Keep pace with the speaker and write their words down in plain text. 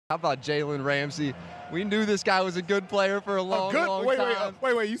How about Jalen Ramsey? We knew this guy was a good player for a long time.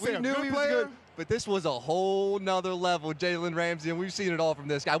 Wait, you said we knew a good he was player? good, but this was a whole nother level, Jalen Ramsey, and we've seen it all from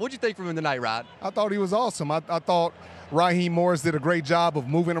this guy. What'd you think from him tonight, Rod? I thought he was awesome. I thought Raheem Morris did a great job of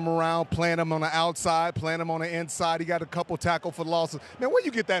moving him around, playing him on the outside, playing him on the inside. He got a couple tackle for losses. Man, where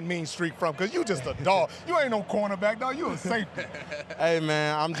you get that mean streak from? Because you just a dog. You ain't no cornerback, dog. You a safety. Hey,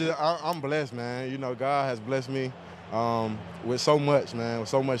 man, I'm blessed, man. You know, God has blessed me with so much, man, with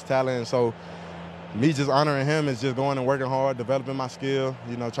so much talent. And so me just honoring him is just going and working hard, developing my skill,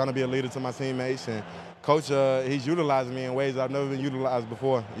 you know, trying to be a leader to my teammates. And Coach, he's utilizing me in ways I've never been utilized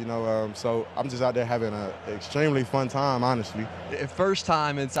before, you know, so I'm just out there having an extremely fun time, honestly. First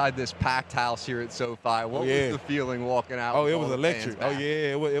time inside this packed house here at SoFi. What was the feeling walking out? Oh, it was electric. Oh,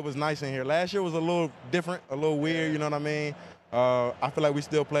 yeah, it was nice in here. Last year was a little different, a little weird, you know what I mean? I feel like we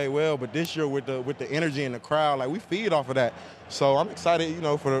still played well, but this year with the energy in the crowd, like we feed off of that. So I'm excited, you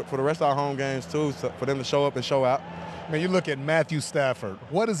know, for the rest of our home games too, for them to show up and show out. Man, you look at Matthew Stafford.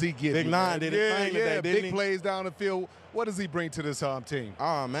 What does he give Big you? Nine did his thing today, didn't big he? plays down the field. What does he bring to this team?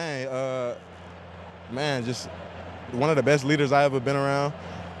 Oh, man, just one of the best leaders I ever been around.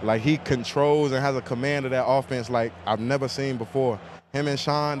 Like, he controls and has a command of that offense like I've never seen before. Him and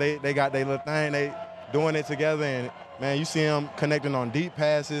Sean, they got their little thing. They doing it together, and, man, you see him connecting on deep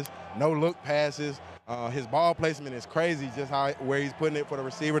passes, no-look passes. His ball placement is crazy, just where he's putting it for the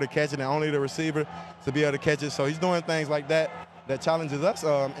receiver to catch it and only the receiver to be able to catch it. So he's doing things like that challenges us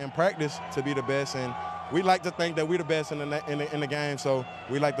in practice to be the best. And we like to think that we're the best in the game, so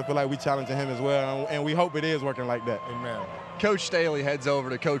we like to feel like we challenging him as well, and we hope it is working like that. Amen. Coach Staley heads over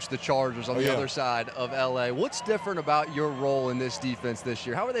to coach the Chargers on the other side of L.A. What's different about your role in this defense this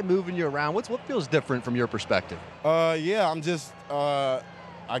year? How are they moving you around? What feels different from your perspective? I'm just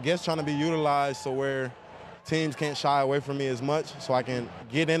I guess trying to be utilized so where teams can't shy away from me as much, so I can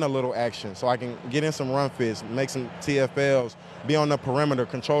get in a little action, so I can get in some run fits, make some TFLs, be on the perimeter,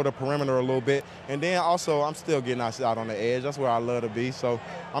 control the perimeter a little bit. And then also I'm still getting us out on the edge. That's where I love to be. So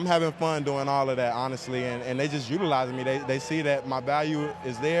I'm having fun doing all of that, honestly, and they just utilizing me. They see that my value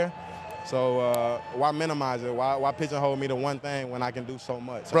is there. So why minimize it? Why pigeonhole me to one thing when I can do so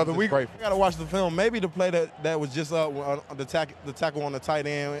much? So Brother, we got to watch the film. Maybe the play that was just up, the tackle on the tight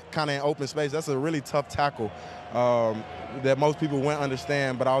end, kind of in open space. That's a really tough tackle that most people wouldn't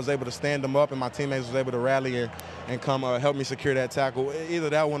understand. But I was able to stand them up, and my teammates was able to rally and come help me secure that tackle.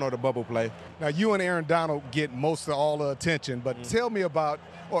 Either that one or the bubble play. Now, you and Aaron Donald get most of all the attention, but tell me about,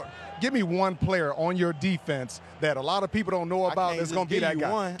 or give me one player on your defense that a lot of people don't know about that's going to be that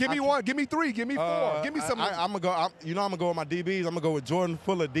guy. One. Give me one, give me three, give me four, give me some. I'm going to go with my DBs. I'm going to go with Jordan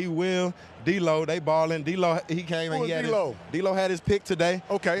Fuller, D-Will, D-Lo. They balling. D-Lo, he came and he had D-Lo had his pick today.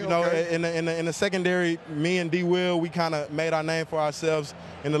 Okay, You know, in the secondary, me and D-Will, we kind of made our name for ourselves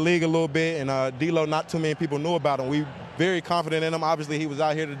in the league a little bit, and D-Lo, not too many people knew about him. We very confident in him. Obviously, he was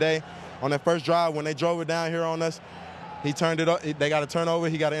out here today on that first drive when they drove it down here on us. He turned it up. They got a turnover.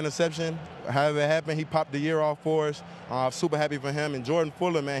 He got an interception. However it happened, he popped the year off for us. Super happy for him. And Jordan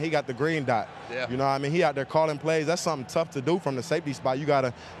Fuller, man, he got the green dot. Yeah. You know what I mean? He out there calling plays. That's something tough to do from the safety spot. You got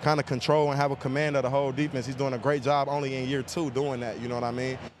to kind of control and have a command of the whole defense. He's doing a great job only in year 2 doing that. You know what I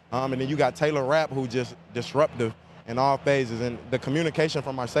mean? And then you got Taylor Rapp, who just disruptive in all phases. And the communication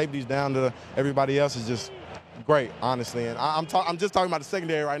from our safeties down to everybody else is just great, honestly. And I'm just talking about the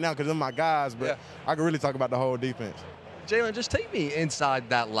secondary right now because they're my guys, but I can really talk about the whole defense. Jalen, just take me inside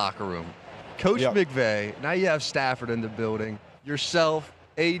that locker room. Coach McVay, now you have Stafford in the building, yourself,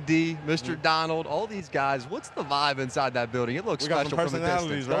 AD, Mr. Donald, all these guys. What's the vibe inside that building? It looks special from a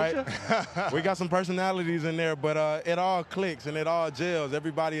distance, right? We got some personalities in there, but it all clicks and it all gels.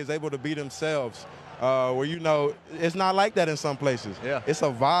 Everybody is able to be themselves. Where, you know, it's not like that in some places. Yeah. It's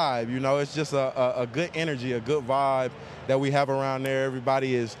a vibe, you know. It's just a good energy, a good vibe that we have around there.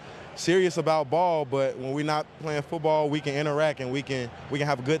 Everybody is serious about ball, but when we're not playing football, we can interact and we can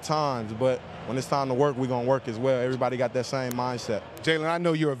have good times. But when it's time to work, we're going to work as well. Everybody got that same mindset. Jalen, I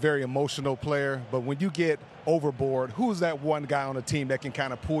know you're a very emotional player, but when you get overboard, who's that one guy on the team that can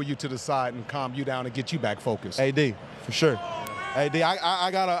kind of pull you to the side and calm you down and get you back focused? AD, for sure. AD,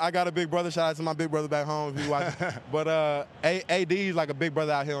 I got a big brother. Shout out to my big brother back home if you watch. But AD is like a big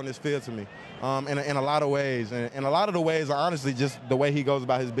brother out here on this field to me. In a lot of ways. And a lot of the ways are honestly just the way he goes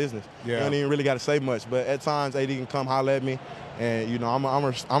about his business. Yeah. He don't even really got to say much. But at times, AD can come holler at me. And, you know,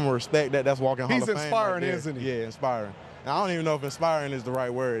 I'm a respect that. That's walking Hall of Fame. He's inspiring, right isn't he? Yeah, inspiring. And I don't even know if inspiring is the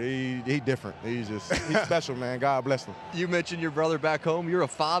right word. He different. He's special, man. God bless him. You mentioned your brother back home. You're a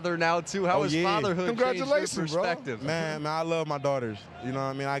father now, too. How has fatherhood Congratulations, changed your perspective? bro. Man, I love my daughters. You know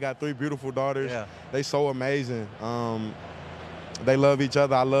what I mean? I got 3 beautiful daughters. Yeah. They so amazing. They love each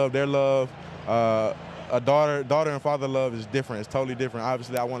other. I love their love. A daughter and father love is different. It's totally different.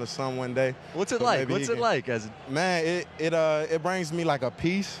 Obviously, I want a son one day. What's it like? What's it like? Man, it brings me like a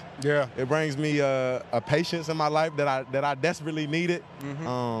peace. Yeah. It brings me a patience in my life that I desperately needed.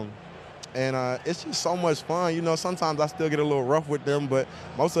 And it's just so much fun. You know, sometimes I still get a little rough with them, but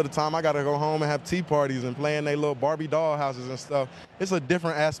most of the time I got to go home and have tea parties and play in their little Barbie doll houses and stuff. It's a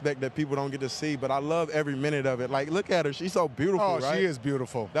different aspect that people don't get to see, but I love every minute of it. Like, look at her. She's so beautiful, right? She is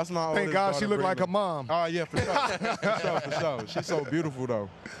beautiful. That's my oldest Thank God she looked like her Brittany. mom. Oh, yeah, for sure. for sure. She's so beautiful, though.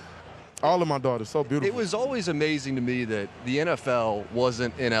 All of my daughters, so beautiful. It was always amazing to me that the NFL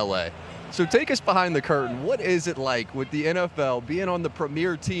wasn't in L.A. So take us behind the curtain. What is it like with the NFL being on the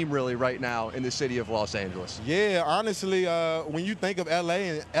premier team really right now in the city of Los Angeles? Yeah, honestly, when you think of LA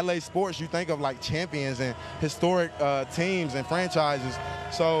and LA sports, you think of like champions and historic teams and franchises.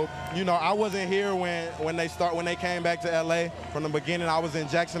 So, you know, I wasn't here when they came back to LA from the beginning. I was in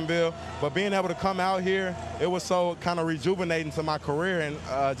Jacksonville, but being able to come out here, it was so kind of rejuvenating to my career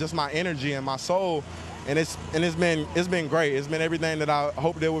and just my energy and my soul. And it's been great. It's been everything that I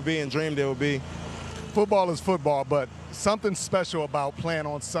hoped it would be and dreamed it would be. Football is football, but something special about playing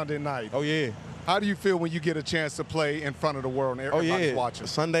on Sunday night. Oh, yeah. How do you feel when you get a chance to play in front of the world and everybody's watching?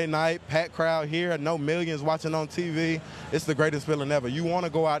 Sunday night, packed crowd here, no millions watching on TV. It's the greatest feeling ever. You want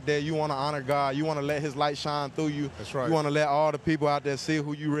to go out there, you want to honor God, you want to let his light shine through you. That's right. You want to let all the people out there see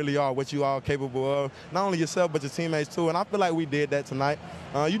who you really are, what you are capable of. Not only yourself, but your teammates too. And I feel like we did that tonight.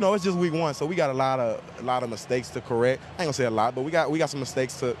 You know, it's just week one, so we got a lot of mistakes to correct. I ain't gonna say a lot, but we got some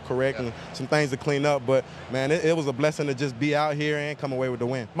mistakes to correct and some things to clean up. But man, it was a blessing to just be out here and come away with the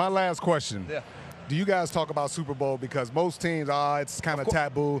win. My last question. Yeah. Do you guys talk about Super Bowl? Because most teams, it's kind of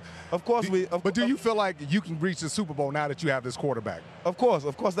taboo. Of course But do you feel like you can reach the Super Bowl now that you have this quarterback? Of course,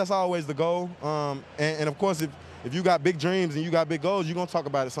 that's always the goal. And of course, if you got big dreams and you got big goals, you're gonna talk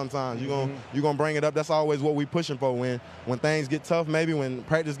about it sometimes. You're gonna bring it up. That's always what we pushing for. When things get tough, maybe when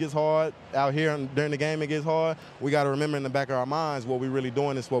practice gets hard out here and during the game it gets hard, we got to remember in the back of our minds what we really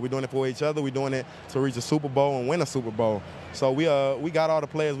doing is what we're doing it for each other. We're doing it to reach a Super Bowl and win a Super Bowl. So we got all the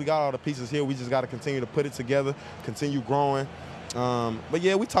players, we got all the pieces here. We just got to continue to put it together, continue growing. But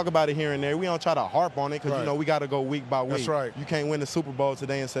yeah, we talk about it here and there. We don't try to harp on it because, you know, we got to go week by week. That's right. You can't win the Super Bowl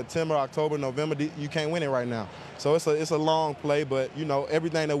today in September, October, November. You can't win it right now. So it's a long play, but, you know,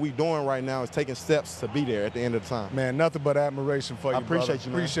 everything that we're doing right now is taking steps to be there at the end of the time. Man, nothing but admiration for you, I appreciate brother.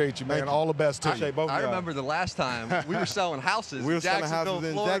 you, man. Appreciate you, man. Thank you. All the best to you. Appreciate both of I y'all. remember the last time we were selling houses. We were selling Jacksonville, houses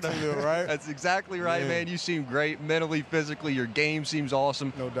in Florida. Jacksonville, right? That's exactly right, man. You seem great mentally, physically. Your game seems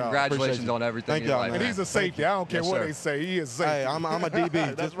awesome. No doubt. Congratulations on everything. Thank in your y'all, life, man. And he's a safety. I don't care Yes, what sir. they say. He is a safety. Hey, I'm a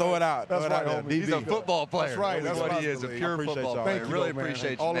DB. Just throw it out. That's Throw it out right, there. homie. He's a DB. football player. That's right. That's what he is, a I pure appreciate football y'all. player. Thank you, Really man.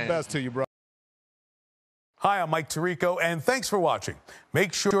 appreciate you, All man. the best to you, bro. Hi, I'm Mike Tirico, and thanks for watching.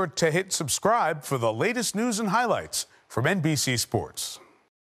 Make sure to hit subscribe for the latest news and highlights from NBC Sports.